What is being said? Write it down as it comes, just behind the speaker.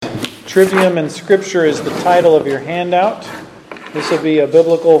Trivium in Scripture is the title of your handout. This will be a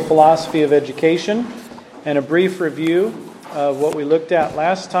biblical philosophy of education and a brief review of what we looked at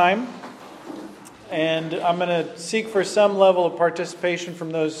last time. And I'm going to seek for some level of participation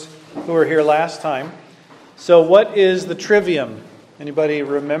from those who were here last time. So what is the trivium? Anybody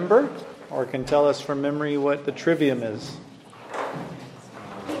remember or can tell us from memory what the trivium is?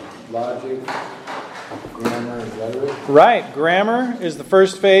 Logic, grammar, and rhetoric. Right. Grammar is the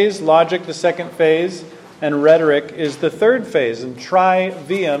first phase, logic the second phase, and rhetoric is the third phase. And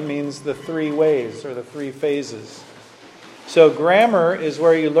trivium means the three ways or the three phases. So grammar is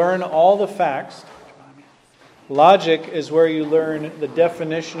where you learn all the facts. Logic is where you learn the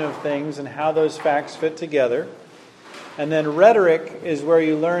definition of things and how those facts fit together. And then rhetoric is where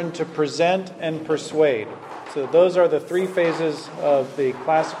you learn to present and persuade. So those are the three phases of the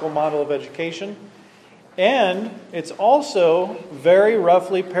classical model of education. And it's also very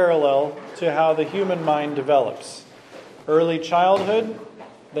roughly parallel to how the human mind develops. Early childhood,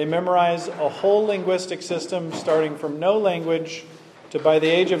 they memorize a whole linguistic system starting from no language to by the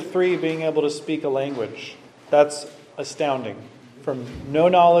age of 3 being able to speak a language. That's astounding. From no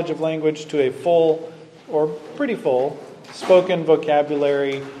knowledge of language to a full, or pretty full, spoken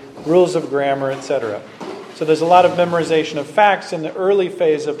vocabulary, rules of grammar, etc. So there's a lot of memorization of facts in the early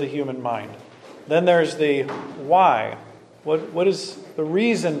phase of the human mind. Then there's the why. What is the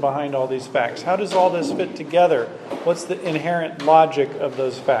reason behind all these facts? How does all this fit together? What's the inherent logic of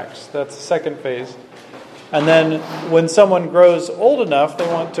those facts? That's the second phase. And then when someone grows old enough, they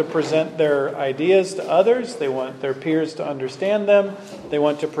want to present their ideas to others. They want their peers to understand them. They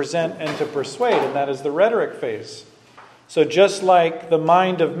want to present and to persuade, and that is the rhetoric phase. So just like the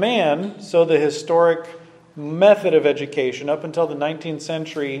mind of man, so the historic method of education up until the 19th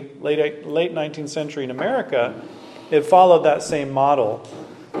century, late 19th century in America, it followed that same model.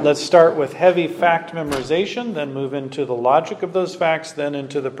 Let's start with heavy fact memorization, then move into the logic of those facts, then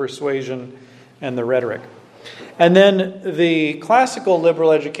into the persuasion and the rhetoric. And then the classical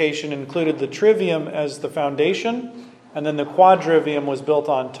liberal education included the trivium as the foundation, and then the quadrivium was built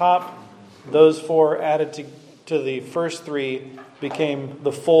on top. Those four added to the first three became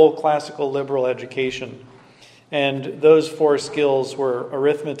the full classical liberal education. And those four skills were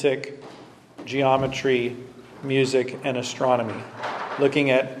arithmetic, geometry, music, and astronomy. Looking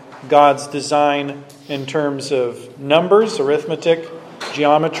at God's design in terms of numbers, arithmetic,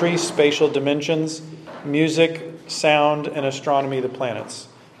 geometry, spatial dimensions, music, sound, and astronomy, the planets.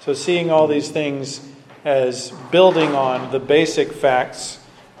 So seeing all these things as building on the basic facts,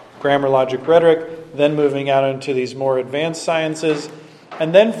 grammar, logic, rhetoric, then moving out into these more advanced sciences.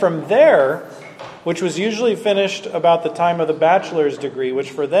 And then from there, which was usually finished about the time of the bachelor's degree, which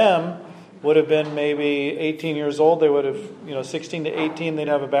for them would have been maybe 18 years old. They would have, 16 to 18, they'd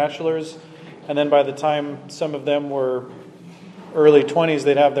have a bachelor's. And then by the time some of them were early 20s,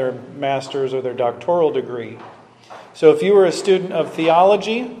 they'd have their master's or their doctoral degree. So if you were a student of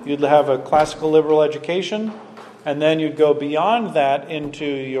theology, you'd have a classical liberal education, and then you'd go beyond that into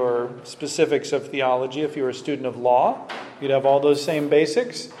your specifics of theology. If you were a student of law, you'd have all those same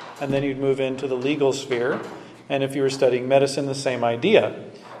basics, and then you'd move into the legal sphere. And if you were studying medicine, the same idea.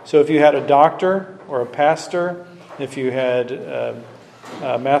 So if you had a doctor or a pastor, if you had a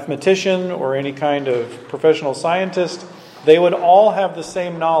mathematician or any kind of professional scientist, they would all have the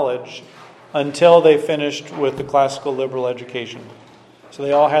same knowledge until they finished with the classical liberal education. So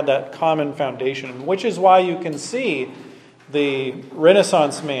they all had that common foundation, which is why you can see the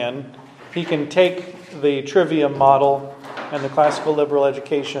Renaissance man, he can take the trivium model and the classical liberal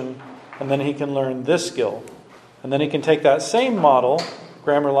education, and then he can learn this skill. And then he can take that same model,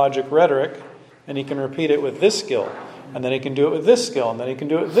 grammar, logic, rhetoric, and he can repeat it with this skill. And then he can do it with this skill, and then he can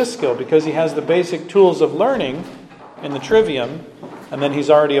do it with this skill, because he has the basic tools of learning in the trivium, and then he's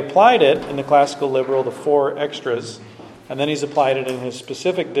already applied it in the classical liberal, the four extras, and then he's applied it in his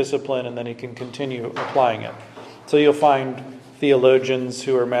specific discipline, and then he can continue applying it. So you'll find theologians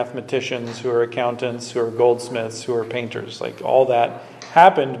who are mathematicians, who are accountants, who are goldsmiths, who are painters. Like all that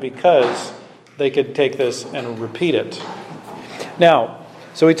happened because they could take this and repeat it. Now,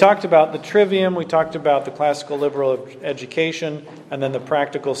 so we talked about the trivium, we talked about the classical liberal education, and then the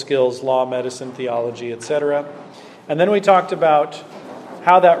practical skills, law, medicine, theology, etc. And then we talked about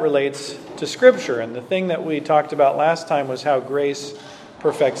how that relates to Scripture. And the thing that we talked about last time was how grace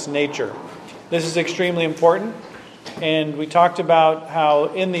perfects nature. This is extremely important. And we talked about how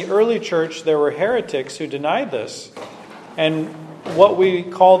in the early church there were heretics who denied this. And what we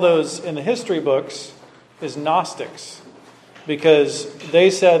call those in the history books is Gnostics. Because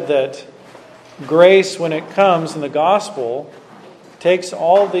they said that grace, when it comes in the gospel, takes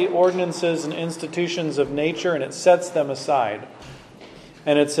all the ordinances and institutions of nature and it sets them aside.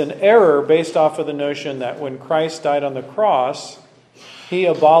 And it's an error based off of the notion that when Christ died on the cross, he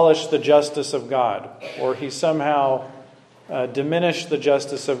abolished the justice of God, or he somehow diminished the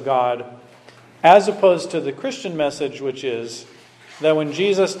justice of God, as opposed to the Christian message, which is that when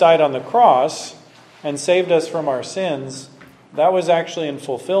Jesus died on the cross and saved us from our sins, that was actually in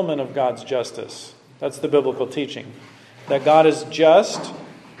fulfillment of God's justice. That's the biblical teaching. That God is just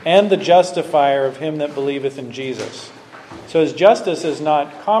and the justifier of him that believeth in Jesus. So his justice is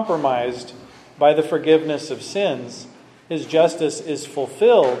not compromised by the forgiveness of sins. His justice is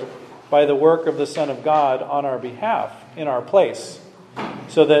fulfilled by the work of the Son of God on our behalf, in our place.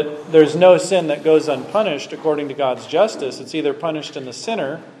 So that there's no sin that goes unpunished according to God's justice. It's either punished in the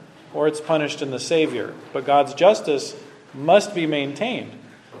sinner or it's punished in the Savior. But God's justice must be maintained.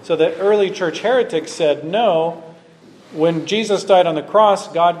 So that early church heretics said, no, when Jesus died on the cross,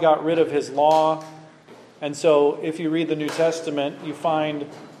 God got rid of his law. And so if you read the New Testament, you find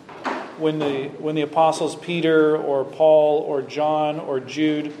when the apostles Peter or Paul or John or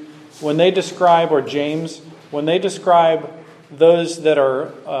Jude, when they describe, or James, when they describe those that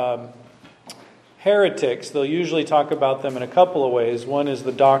are heretics, they'll usually talk about them in a couple of ways. One is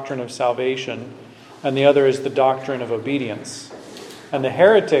the doctrine of salvation, and the other is the doctrine of obedience. And the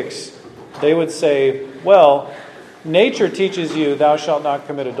heretics, they would say, well, nature teaches you thou shalt not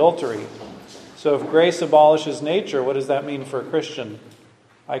commit adultery. So if grace abolishes nature, what does that mean for a Christian?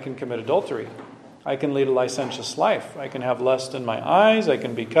 I can commit adultery. I can lead a licentious life. I can have lust in my eyes. I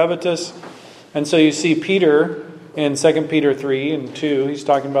can be covetous. And so you see Peter in 2 Peter 3 and 2, he's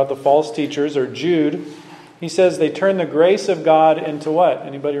talking about the false teachers, or Jude. He says they turn the grace of God into what?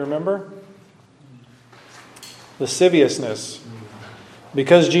 Anybody remember? Lasciviousness.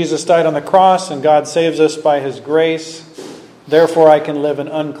 Because Jesus died on the cross and God saves us by his grace, therefore I can live an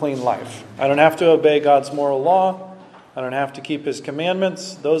unclean life. I don't have to obey God's moral law. I don't have to keep his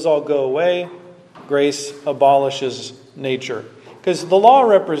commandments. Those all go away. Grace abolishes nature. Because the law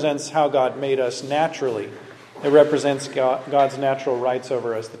represents how God made us naturally. It represents God's natural rights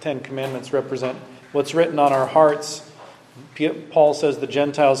over us. The Ten Commandments represent what's written on our hearts. Paul says the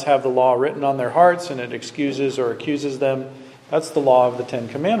Gentiles have the law written on their hearts and it excuses or accuses them. That's the law of the Ten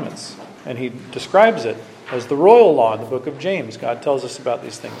Commandments. And he describes it as the royal law in the book of James. God tells us about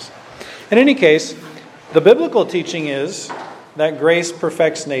these things. In any case, the biblical teaching is that grace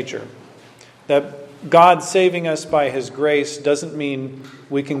perfects nature. That God saving us by his grace doesn't mean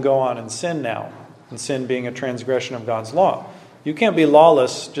we can go on and sin now. And sin being a transgression of God's law. You can't be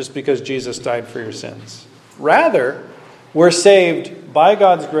lawless just because Jesus died for your sins. Rather, we're saved by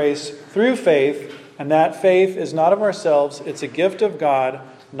God's grace through faith, and that faith is not of ourselves. It's a gift of God,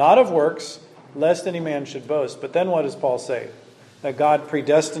 not of works, lest any man should boast. But then what does Paul say? That God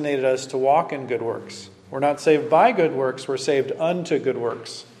predestinated us to walk in good works. We're not saved by good works, we're saved unto good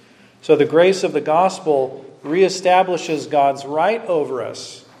works. So the grace of the gospel reestablishes God's right over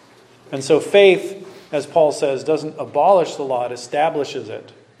us. And so faith, as Paul says, doesn't abolish the law, it establishes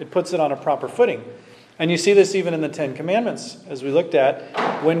it. It puts it on a proper footing. And you see this even in the Ten Commandments. As we looked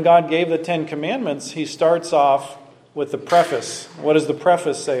at, when God gave the Ten Commandments, he starts off with the preface. What does the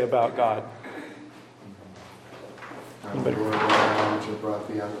preface say about God?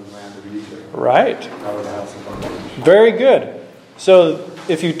 Right. Very good. So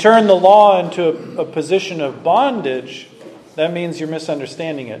if you turn the law into a position of bondage, that means you're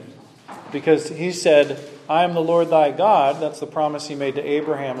misunderstanding it. Because he said, I am the Lord thy God. That's the promise he made to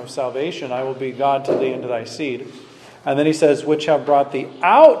Abraham of salvation. I will be God to thee and to thy seed. And then he says, which have brought thee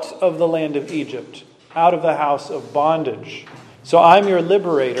out of the land of Egypt, out of the house of bondage. So I'm your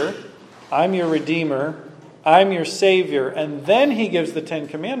liberator. I'm your redeemer. I'm your savior. And then he gives the Ten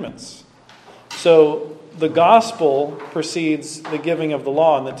Commandments. So the gospel precedes the giving of the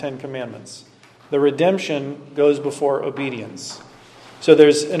law and the Ten Commandments. The redemption goes before obedience. So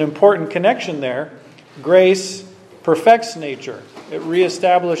there's an important connection there. Grace perfects nature. It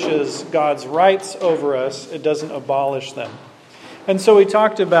reestablishes God's rights over us. It doesn't abolish them. And so we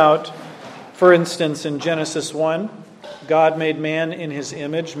talked about, for instance, in Genesis 1, God made man in his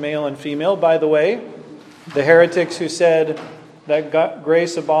image, male and female. By the way, the heretics who said that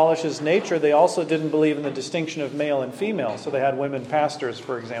grace abolishes nature, they also didn't believe in the distinction of male and female. So they had women pastors,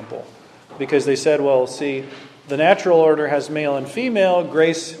 for example, because they said, well, see, the natural order has male and female.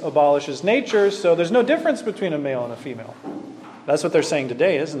 Grace abolishes nature, so there's no difference between a male and a female. That's what they're saying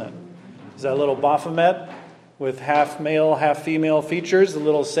today, isn't it? Is that little Baphomet with half male, half female features, the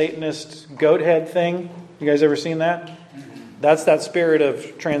little Satanist goat head thing? You guys ever seen that? That's that spirit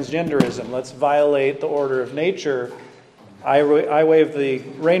of transgenderism. Let's violate the order of nature I wave the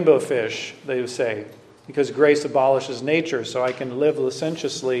rainbow fish, they say, because grace abolishes nature, so I can live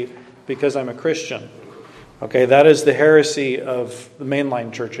licentiously because I'm a Christian. Okay, that is the heresy of the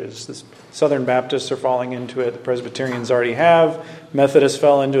mainline churches. The Southern Baptists are falling into it. The Presbyterians already have. Methodists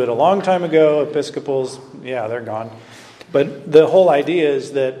fell into it a long time ago. Episcopals, yeah, they're gone. But the whole idea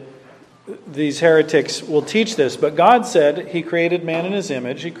is that these heretics will teach this. But God said He created man in His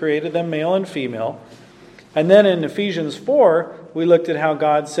image. He created them male and female. And then in Ephesians 4, we looked at how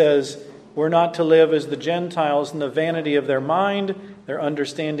God says we're not to live as the Gentiles in the vanity of their mind, their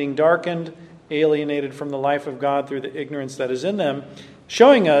understanding darkened, alienated from the life of God through the ignorance that is in them,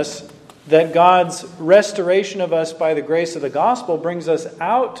 showing us that God's restoration of us by the grace of the gospel brings us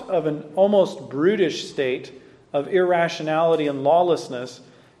out of an almost brutish state of irrationality and lawlessness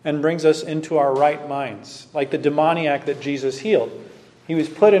and brings us into our right minds, like the demoniac that Jesus healed. He was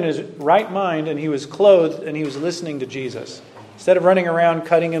put in his right mind and he was clothed and he was listening to Jesus. Instead of running around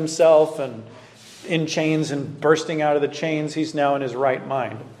cutting himself and in chains and bursting out of the chains, he's now in his right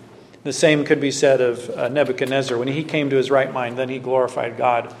mind. The same could be said of Nebuchadnezzar. When he came to his right mind, then he glorified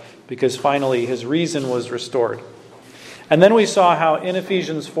God because finally his reason was restored. And then we saw how in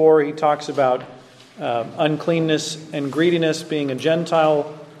Ephesians 4 he talks about uncleanness and greediness being a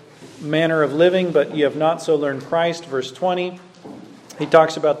Gentile manner of living, but ye have not so learned Christ. Verse 20, he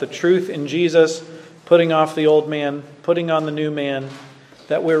talks about the truth in Jesus, putting off the old man, putting on the new man,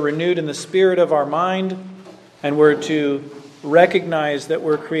 that we're renewed in the spirit of our mind, and we're to recognize that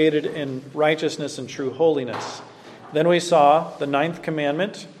we're created in righteousness and true holiness. Then we saw the 9th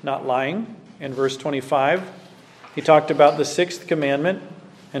commandment, not lying, in verse 25. He talked about the 6th commandment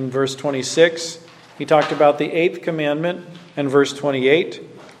in verse 26. He talked about the 8th commandment in verse 28.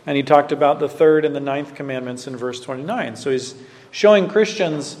 And he talked about the 3rd and the 9th commandments in verse 29. So he's showing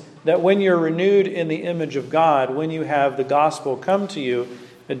Christians that when you're renewed in the image of God, when you have the gospel come to you,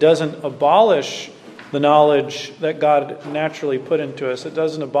 it doesn't abolish the knowledge that God naturally put into us. It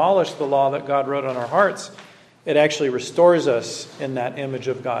doesn't abolish the law that God wrote on our hearts. It actually restores us in that image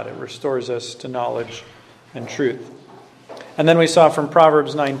of God. It restores us to knowledge and truth. And then we saw from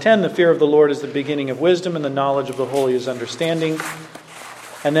Proverbs 9:10, the fear of the Lord is the beginning of wisdom, and the knowledge of the holy is understanding.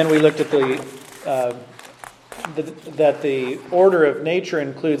 And then we looked at that the order of nature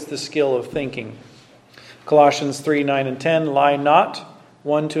includes the skill of thinking. Colossians 3:9 and 10, lie not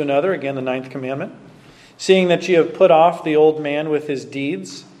one to another, again the 9th commandment, seeing that ye have put off the old man with his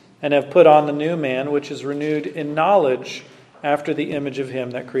deeds, and have put on the new man, which is renewed in knowledge after the image of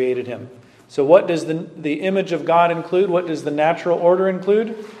him that created him. So what does the image of God include? What does the natural order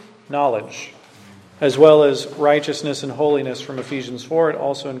include? Knowledge, as well as righteousness and holiness from Ephesians 4. It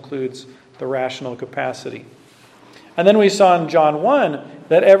also includes the rational capacity. And then we saw in John 1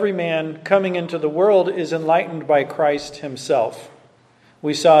 that every man coming into the world is enlightened by Christ himself.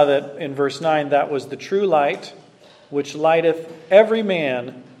 We saw that in verse 9, that was the true light, which lighteth every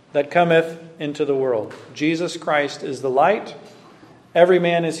man that cometh into the world. Jesus Christ is the light. Every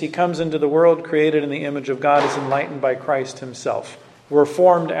man, as he comes into the world, created in the image of God, is enlightened by Christ himself. We're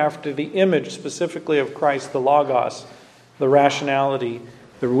formed after the image specifically of Christ, the Logos, the rationality,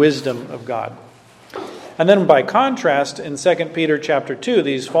 the wisdom of God. And then by contrast, in 2 Peter chapter 2,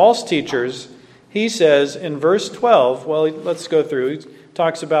 these false teachers, he says in verse 12, well, let's go through. He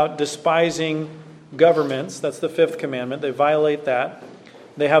talks about despising governments. That's the 5th commandment. They violate that.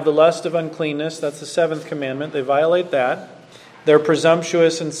 They have the lust of uncleanness. That's the 7th commandment. They violate that. They're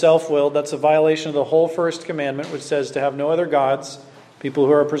presumptuous and self-willed. That's a violation of the whole 1st commandment, which says to have no other gods. People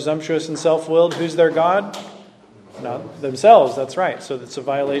who are presumptuous and self-willed, who's their God? Not themselves, that's right. So it's a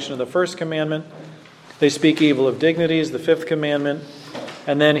violation of the 1st commandment. They speak evil of dignities, the 5th commandment.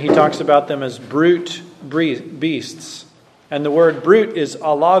 And then he talks about them as brute beasts. And the word brute is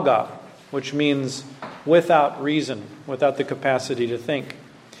alaga, which means without reason, without the capacity to think.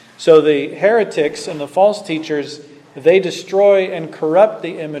 So the heretics and the false teachers, they destroy and corrupt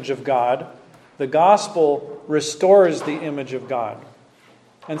the image of God. The gospel restores the image of God.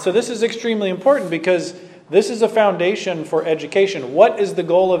 And so this is extremely important because this is a foundation for education. What is the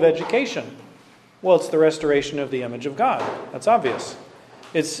goal of education? Well, it's the restoration of the image of God. That's obvious.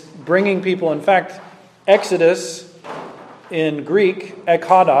 It's bringing people, in fact, Exodus in Greek,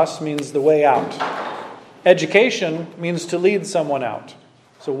 ekhodos, means the way out. Education means to lead someone out.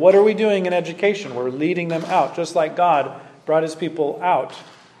 So what are we doing in education? We're leading them out, just like God brought his people out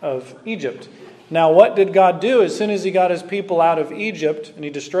of Egypt. Now, what did God do as soon as he got his people out of Egypt and he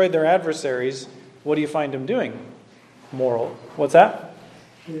destroyed their adversaries? What do you find him doing? Moral. What's that?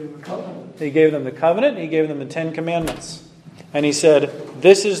 He gave them the covenant. He gave them the 10 commandments. And he said,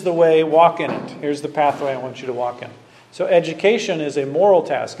 this is the way, walk in it. Here's the pathway I want you to walk in. So education is a moral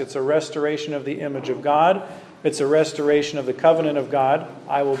task. It's a restoration of the image of God. It's a restoration of the covenant of God.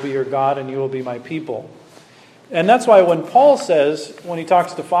 I will be your God and you will be my people. And that's why when Paul says, when he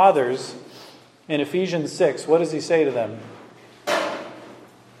talks to fathers in Ephesians 6, what does he say to them?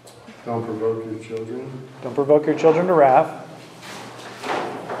 Don't provoke your children. Don't provoke your children to wrath.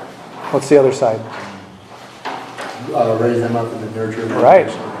 What's the other side? Raise them up in the nurture and Right.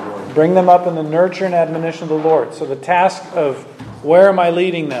 admonition of the Lord. Bring them up in the nurture and admonition of the Lord. So the task of where am I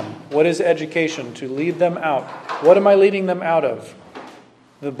leading them? What is education? To lead them out. What am I leading them out of?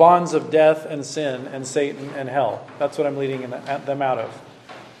 The bonds of death and sin and Satan and hell. That's what I'm leading them out of.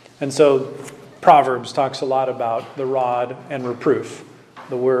 And so Proverbs talks a lot about the rod and reproof,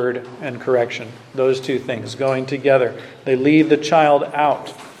 the word and correction. Those two things going together. They lead the child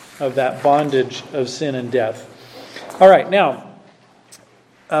out of that bondage of sin and death. All right, now,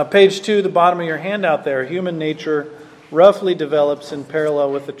 page 2, the bottom of your handout there, human nature roughly develops in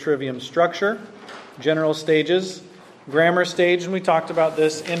parallel with the trivium structure. General stages, grammar stage, and we talked about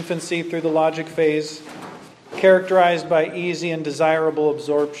this, infancy through the logic phase, characterized by easy and desirable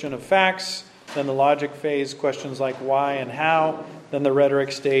absorption of facts. Then the logic phase, questions like why and how. Then the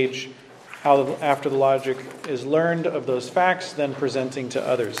rhetoric stage, how after the logic is learned of those facts, then presenting to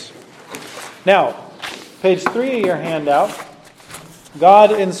others. Now, page 3 of your handout,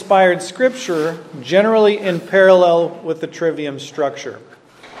 God-inspired Scripture generally in parallel with the trivium structure.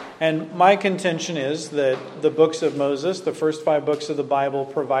 And my contention is that the books of Moses, the first 5 books of the Bible,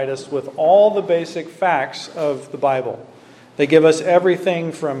 provide us with all the basic facts of the Bible. They give us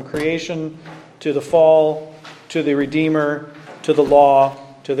everything from creation to the fall, to the Redeemer, to the law,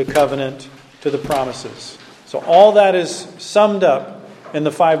 to the covenant, to the promises. So all that is summed up in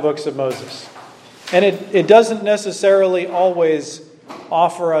the 5 books of Moses. And it doesn't necessarily always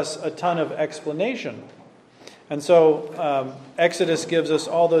offer us a ton of explanation. And so Exodus gives us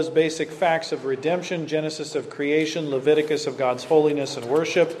all those basic facts of redemption, Genesis of creation, Leviticus of God's holiness and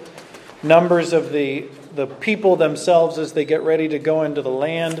worship, Numbers of the people themselves as they get ready to go into the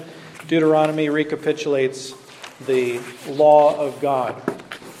land. Deuteronomy recapitulates the law of God.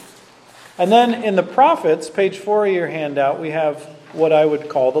 And then in the prophets, page 4 of your handout, we have what I would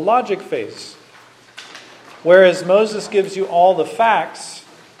call the logic phase. Whereas Moses gives you all the facts,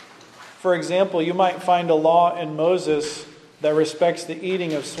 for example, you might find a law in Moses that respects the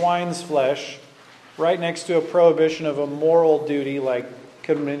eating of swine's flesh right next to a prohibition of a moral duty like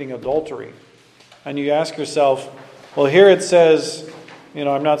committing adultery. And you ask yourself, well, here it says,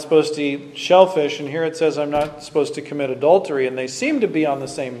 I'm not supposed to eat shellfish, and here it says I'm not supposed to commit adultery, and they seem to be on the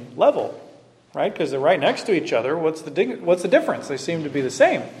same level, right? Because they're right next to each other. What's the difference? They seem to be the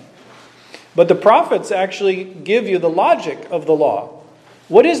same. But the prophets actually give you the logic of the law.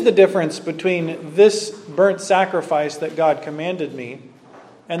 What is the difference between this burnt sacrifice that God commanded me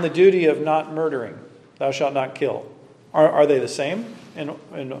and the duty of not murdering? Thou shalt not kill. Are they the same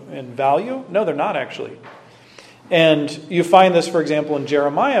in value? No, they're not actually. And you find this, for example, in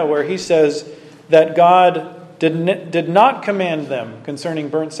Jeremiah, where he says that God did not command them concerning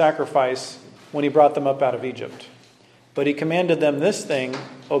burnt sacrifice when he brought them up out of Egypt. But he commanded them this thing,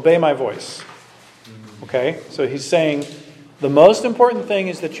 obey my voice. Okay? So he's saying the most important thing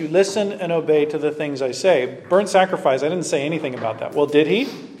is that you listen and obey to the things I say. Burnt sacrifice, I didn't say anything about that. Well, did he?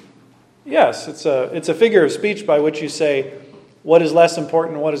 Yes, it's a figure of speech by which you say what is less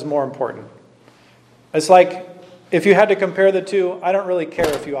important and what is more important. It's like if you had to compare the two, I don't really care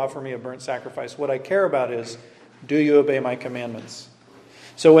if you offer me a burnt sacrifice. What I care about is, do you obey my commandments?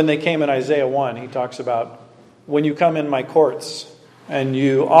 So when they came in Isaiah 1, he talks about, when you come in my courts and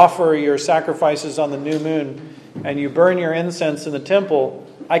you offer your sacrifices on the new moon and you burn your incense in the temple,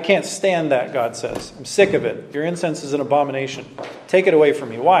 I can't stand that, God says. I'm sick of it. Your incense is an abomination. Take it away from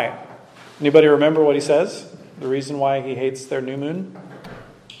me. Why? Anybody remember what he says? The reason why he hates their new moon?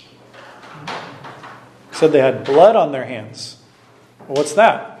 He said they had blood on their hands. Well, what's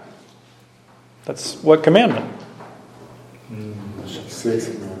that? That's what commandment?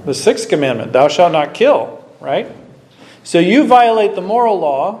 The 6th commandment. Thou shalt not kill, right? So you violate the moral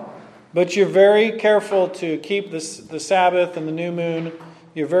law, but you're very careful to keep the Sabbath and the new moon.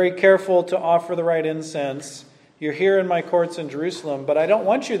 You're very careful to offer the right incense. You're here in my courts in Jerusalem, but I don't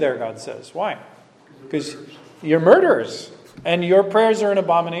want you there, God says. Why? Because you're murderers, and your prayers are an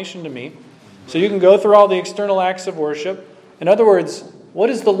abomination to me. So you can go through all the external acts of worship. In other words, what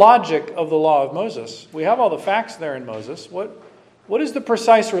is the logic of the law of Moses? We have all the facts there in Moses. What is the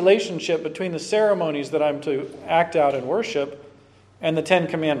precise relationship between the ceremonies that I'm to act out in worship and the 10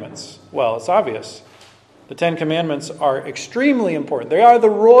 Commandments? Well, it's obvious. The 10 Commandments are extremely important. They are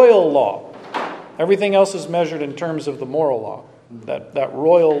the royal law. Everything else is measured in terms of the moral law, that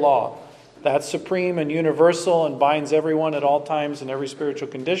royal law. That's supreme and universal and binds everyone at all times in every spiritual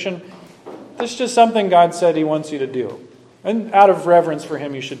condition. This is just something God said He wants you to do. And out of reverence for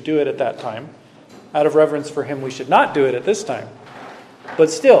Him, you should do it at that time. Out of reverence for Him, we should not do it at this time.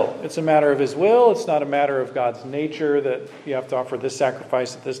 But still, it's a matter of His will. It's not a matter of God's nature that you have to offer this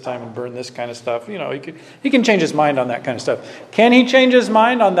sacrifice at this time and burn this kind of stuff. You know, He can change His mind on that kind of stuff. Can He change His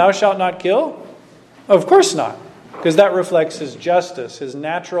mind on thou shalt not kill? Of course not. Because that reflects His justice, His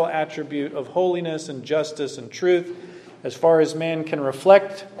natural attribute of holiness and justice and truth. As far as man can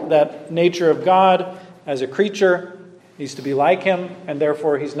reflect that nature of God as a creature, he's to be like Him, and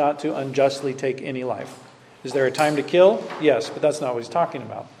therefore he's not to unjustly take any life. Is there a time to kill? Yes, but that's not what He's talking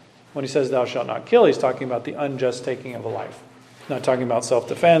about. When He says thou shalt not kill, He's talking about the unjust taking of a life. Not talking about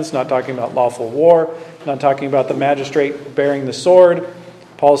self-defense, not talking about lawful war, not talking about the magistrate bearing the sword.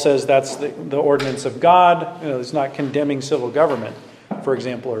 Paul says that's the ordinance of God. You know, it's not condemning civil government, for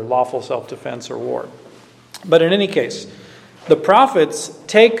example, or lawful self-defense or war. But in any case, the prophets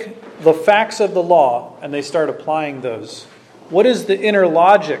take the facts of the law and they start applying those. What is the inner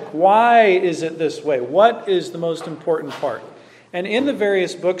logic? Why is it this way? What is the most important part? And in the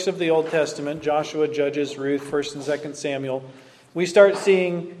various books of the Old Testament, Joshua, Judges, Ruth, 1st and 2nd Samuel, we start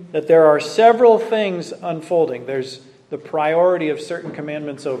seeing that there are several things unfolding. There's the priority of certain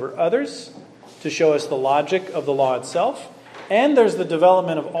commandments over others to show us the logic of the law itself. And there's the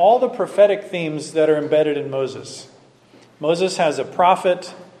development of all the prophetic themes that are embedded in Moses. Moses has a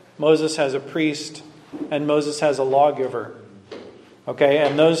prophet, Moses has a priest, and Moses has a lawgiver. Okay,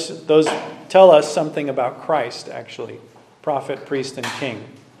 and those tell us something about Christ, actually. Prophet, priest, and king.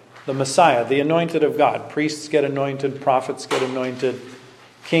 The Messiah, the anointed of God. Priests get anointed, prophets get anointed,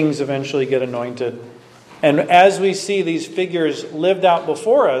 kings eventually get anointed. And as we see these figures lived out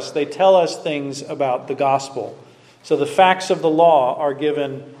before us, they tell us things about the gospel. So the facts of the law are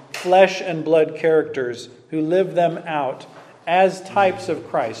given flesh and blood characters who live them out as types of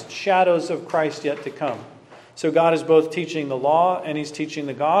Christ, shadows of Christ yet to come. So God is both teaching the law and He's teaching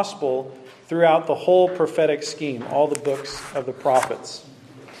the gospel throughout the whole prophetic scheme, all the books of the prophets.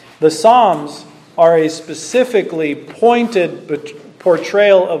 The Psalms are a specifically pointed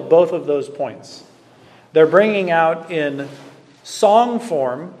portrayal of both of those points. They're bringing out in song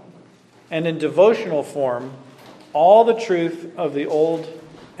form and in devotional form all the truth of the Old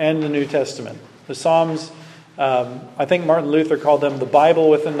and the New Testament. The Psalms, I think Martin Luther called them the Bible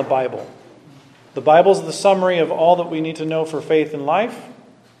within the Bible. The Bible is the summary of all that we need to know for faith and life.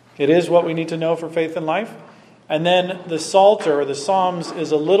 It is what we need to know for faith and life. And then the Psalter, or the Psalms,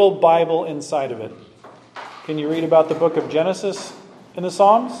 is a little Bible inside of it. Can you read about the book of Genesis in the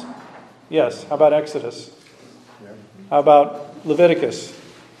Psalms? Yes. How about Exodus? How about Leviticus?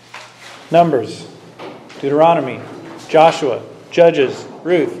 Numbers? Deuteronomy? Joshua? Judges?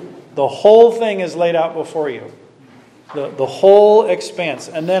 Ruth? The whole thing is laid out before you. The whole expanse.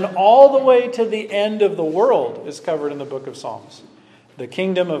 And then all the way to the end of the world is covered in the book of Psalms. The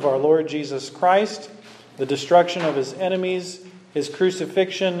kingdom of our Lord Jesus Christ, the destruction of His enemies, His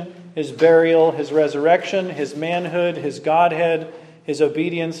crucifixion, His burial, His resurrection, His manhood, His Godhead, His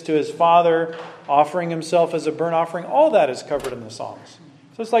obedience to His Father, offering Himself as a burnt offering. All that is covered in the Psalms.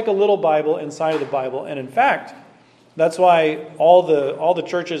 So it's like a little Bible inside of the Bible. And in fact, that's why all the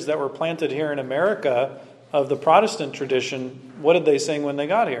churches that were planted here in America of the Protestant tradition, what did they sing when they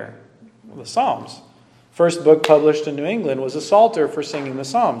got here? Well, the Psalms. First book published in New England was a psalter for singing the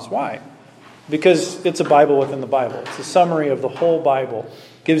Psalms. Why? Because it's a Bible within the Bible. It's a summary of the whole Bible.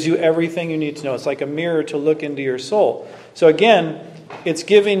 It gives you everything you need to know. It's like a mirror to look into your soul. So again, it's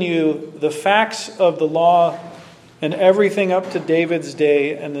giving you the facts of the law and everything up to David's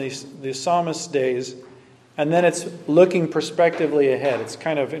day and the psalmist's days. And then it's looking prospectively ahead. It's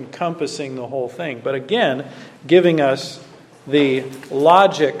kind of encompassing the whole thing. But again, giving us the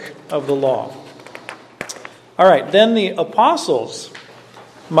logic of the law. All right, then the apostles.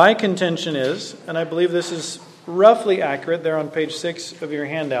 My contention is, and I believe this is roughly accurate, they're on page 6 of your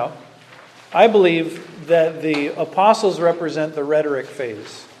handout. I believe that the apostles represent the rhetoric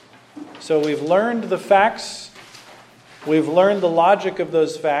phase. So we've learned the facts. We've learned the logic of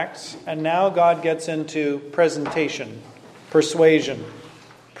those facts, and now God gets into presentation, persuasion.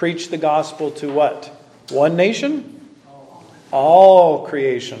 Preach the gospel to what? One nation? All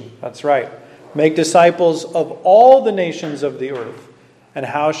creation. That's right. Make disciples of all the nations of the earth. And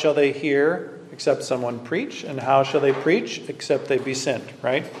how shall they hear except someone preach? And how shall they preach except they be sent?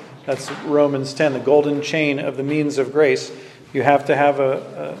 Right? That's Romans 10, the golden chain of the means of grace. You have to have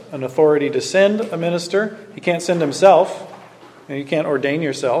an authority to send a minister. He can't send himself. You can't ordain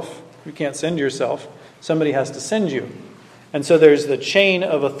yourself. You can't send yourself. Somebody has to send you. And so there's the chain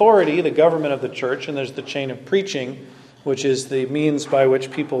of authority, the government of the church, and there's the chain of preaching, which is the means by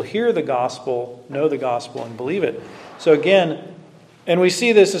which people hear the gospel, know the gospel, and believe it. So again, and we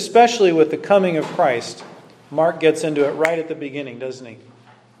see this especially with the coming of Christ. Mark gets into it right at the beginning, doesn't he?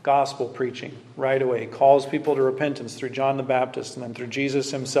 Gospel preaching right away. He calls people to repentance through John the Baptist and then through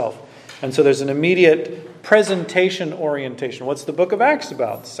Jesus himself. And so there's an immediate presentation orientation. What's the book of Acts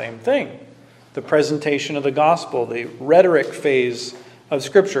about? Same thing. The presentation of the gospel, the rhetoric phase of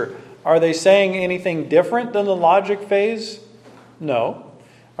Scripture. Are they saying anything different than the logic phase? No.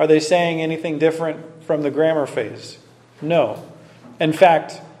 Are they saying anything different from the grammar phase? No. In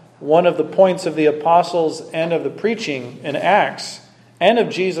fact, one of the points of the apostles and of the preaching in Acts and of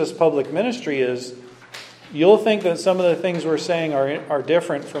Jesus' public ministry is, you'll think that some of the things we're saying are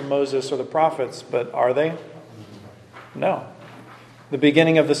different from Moses or the prophets, but are they? No. The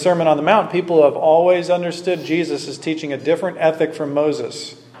beginning of the Sermon on the Mount, people have always understood Jesus as teaching a different ethic from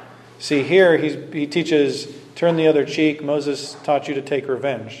Moses. See, here he teaches, turn the other cheek. Moses taught you to take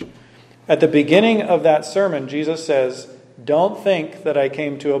revenge. At the beginning of that sermon, Jesus says, don't think that I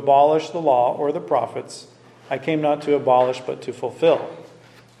came to abolish the law or the prophets. I came not to abolish, but to fulfill.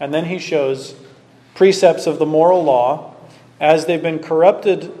 And then he shows precepts of the moral law as they've been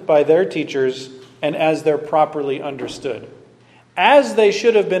corrupted by their teachers and as they're properly understood. As they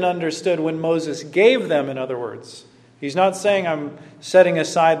should have been understood when Moses gave them, in other words. He's not saying I'm setting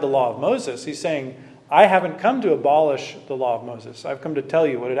aside the law of Moses. He's saying, I haven't come to abolish the law of Moses. I've come to tell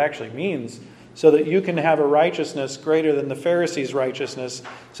you what it actually means so that you can have a righteousness greater than the Pharisees' righteousness,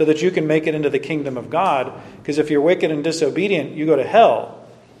 so that you can make it into the kingdom of God. Because if you're wicked and disobedient, you go to hell.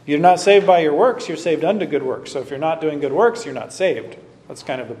 You're not saved by your works, you're saved unto good works. So if you're not doing good works, you're not saved. That's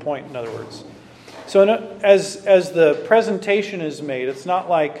kind of the point, in other words. So as the presentation is made, it's not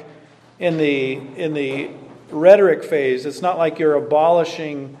like in the rhetoric phase, it's not like you're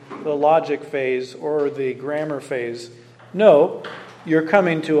abolishing the logic phase or the grammar phase. No, you're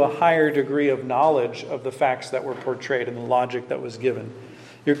coming to a higher degree of knowledge of the facts that were portrayed and the logic that was given.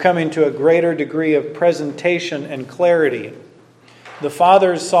 You're coming to a greater degree of presentation and clarity. The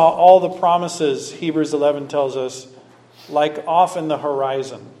fathers saw all the promises, Hebrews 11 tells us, like off in the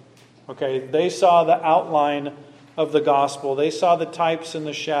horizon. Okay, they saw the outline of the gospel. They saw the types and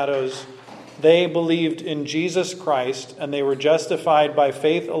the shadows. They believed in Jesus Christ, and they were justified by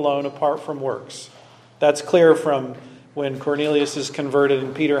faith alone apart from works. That's clear from when Cornelius is converted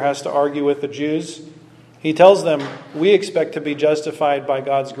and Peter has to argue with the Jews. He tells them, we expect to be justified by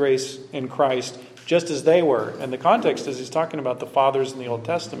God's grace in Christ, just as they were. And the context is he's talking about the fathers in the Old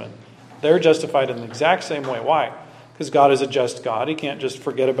Testament. They're justified in the exact same way. Why? Because God is a just God. He can't just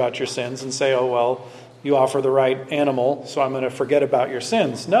forget about your sins and say, oh, well, you offer the right animal, so I'm going to forget about your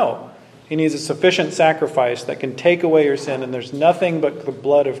sins. No. He needs a sufficient sacrifice that can take away your sin, and there's nothing but the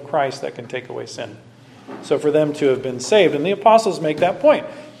blood of Christ that can take away sin. So for them to have been saved, and the apostles make that point.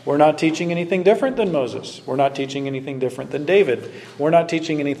 We're not teaching anything different than Moses. We're not teaching anything different than David. We're not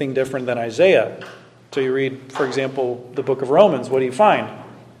teaching anything different than Isaiah. So you read, for example, the book of Romans, what do you find?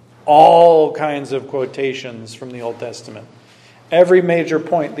 All kinds of quotations from the Old Testament. Every major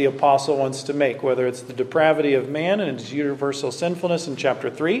point the apostle wants to make, whether it's the depravity of man and its universal sinfulness in chapter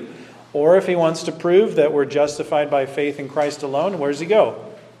 3, or if he wants to prove that we're justified by faith in Christ alone, where does he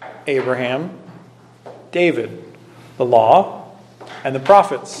go? Abraham, David, the law, and the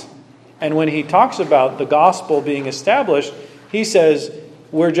prophets. And when he talks about the gospel being established, he says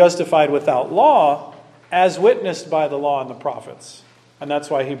we're justified without law as witnessed by the law and the prophets. And that's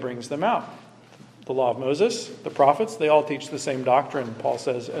why he brings them out. The law of Moses, the prophets, they all teach the same doctrine, Paul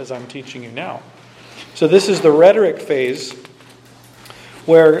says, as I'm teaching you now. So this is the rhetoric phase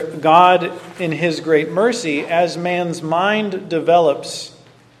where God, in his great mercy, as man's mind develops,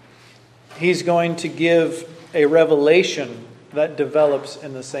 he's going to give a revelation that develops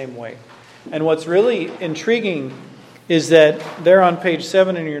in the same way. And what's really intriguing is that there on page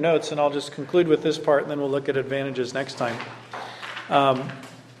 7 in your notes, and I'll just conclude with this part and then we'll look at advantages next time.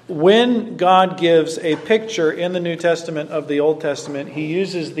 When God gives a picture in the New Testament of the Old Testament, he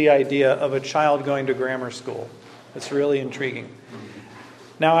uses the idea of a child going to grammar school. It's really intriguing.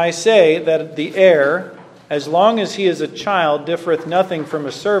 Now I say that the heir, as long as he is a child, differeth nothing from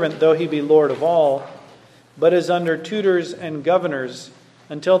a servant, though he be Lord of all, but is under tutors and governors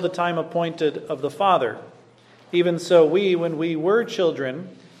until the time appointed of the Father. Even so we, when we were children,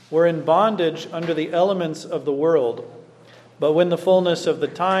 were in bondage under the elements of the world. But when the fullness of the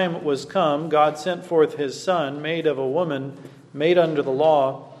time was come, God sent forth his Son, made of a woman, made under the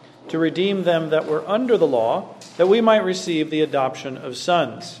law, to redeem them that were under the law, that we might receive the adoption of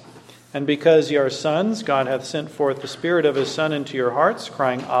sons. And because ye are sons, God hath sent forth the Spirit of his Son into your hearts,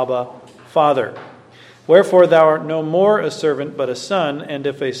 crying, Abba, Father. Wherefore thou art no more a servant, but a son, and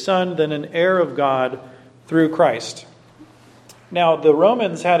if a son, then an heir of God through Christ. Now, the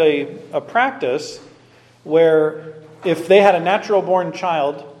Romans had a practice where if they had a natural-born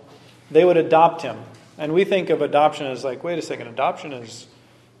child, they would adopt him. And we think of adoption as like, wait a second, adoption is,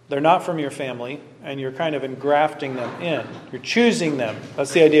 they're not from your family, and you're kind of engrafting them in. You're choosing them.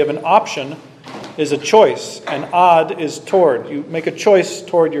 That's the idea of an option, is a choice. An ad is toward. You make a choice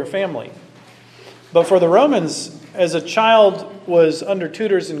toward your family. But for the Romans, as a child was under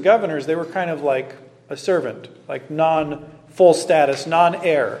tutors and governors, they were kind of like a servant, like non-full status,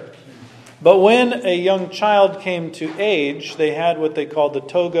 non-heir. But when a young child came to age, they had what they called the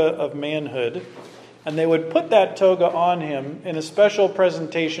toga of manhood, and they would put that toga on him in a special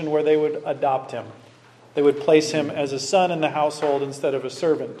presentation where they would adopt him. They would place him as a son in the household instead of a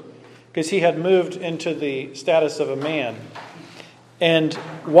servant, because he had moved into the status of a man. And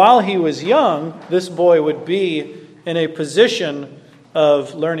while he was young, this boy would be in a position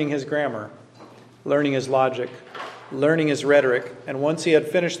of learning his grammar, learning his logic, learning his rhetoric. And once he had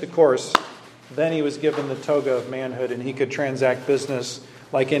finished the course, then he was given the toga of manhood, and he could transact business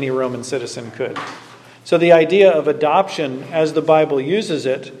like any Roman citizen could. So the idea of adoption, as the Bible uses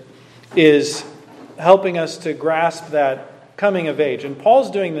it, is helping us to grasp that coming of age. And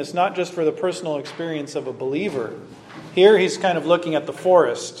Paul's doing this not just for the personal experience of a believer. Here he's kind of looking at the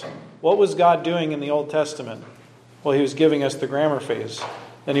forest. What was God doing in the Old Testament? Well, he was giving us the grammar phase.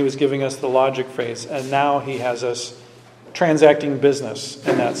 Then he was giving us the logic phase. And now he has us transacting business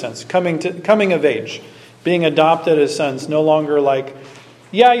in that sense. Coming of age. Being adopted as sons. No longer like,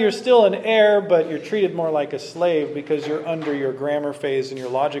 yeah, you're still an heir, but you're treated more like a slave because you're under your grammar phase and your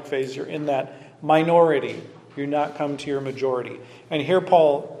logic phase. You're in that minority. You're not come to your majority. And here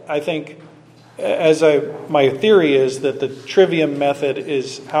Paul, I think, my theory is that the trivium method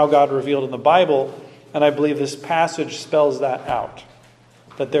is how God revealed in the Bible, and I believe this passage spells that out.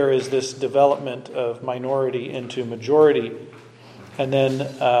 That there is this development of minority into majority, and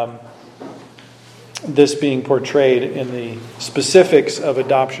then this being portrayed in the specifics of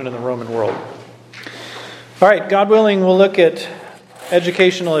adoption in the Roman world. All right, God willing, we'll look at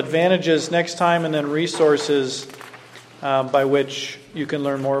educational advantages next time, and then resources by which you can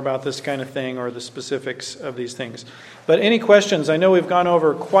learn more about this kind of thing or the specifics of these things. But any questions? I know we've gone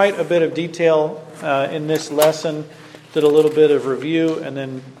over quite a bit of detail in this lesson, did a little bit of review, and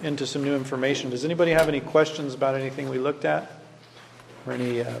then into some new information. Does anybody have any questions about anything we looked at? Or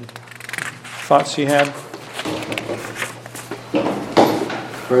any thoughts you had?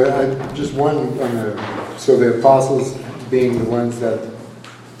 Just one on so the apostles being the ones that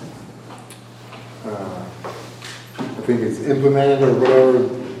I think it's implemented or whatever,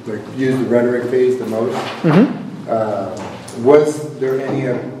 like use the rhetoric phase the most. Mm-hmm. Was there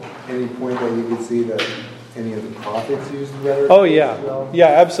any point that you could see that any of the prophets used the rhetoric? Oh yeah, as well? Yeah,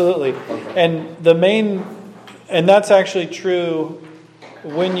 absolutely. Okay. And that's actually true.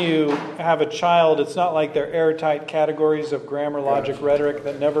 When you have a child, it's not like they're airtight categories of grammar, logic, rhetoric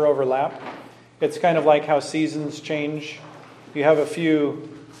that never overlap. It's kind of like how seasons change. We have a few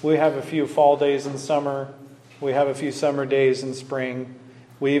fall days in summer. We have a few summer days in spring.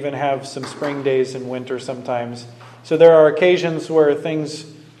 We even have some spring days in winter sometimes. So there are occasions where there's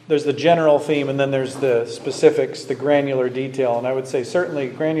the general theme, and then there's the specifics, the granular detail. And I would say certainly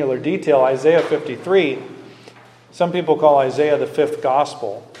granular detail, Isaiah 53, some people call Isaiah the fifth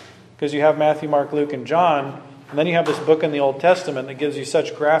gospel, because you have Matthew, Mark, Luke, and John, and then you have this book in the Old Testament that gives you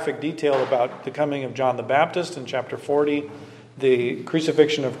such graphic detail about the coming of John the Baptist in chapter 40, the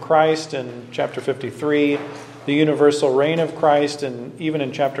crucifixion of Christ in chapter 53, the universal reign of Christ, and even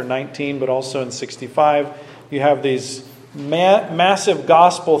in chapter 19, but also in 65, you have these massive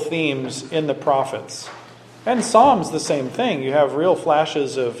gospel themes in the prophets. And Psalms, the same thing. You have real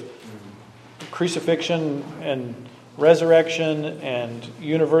flashes of crucifixion and resurrection and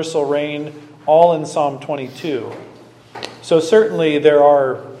universal reign, all in Psalm 22. So certainly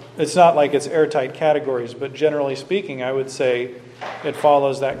it's not like it's airtight categories, but generally speaking, I would say it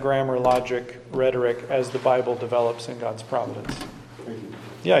follows that grammar, logic, rhetoric as the Bible develops in God's providence. Thank you.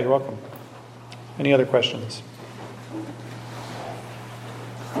 Yeah, you're welcome. Any other questions?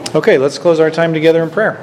 Okay, let's close our time together in prayer.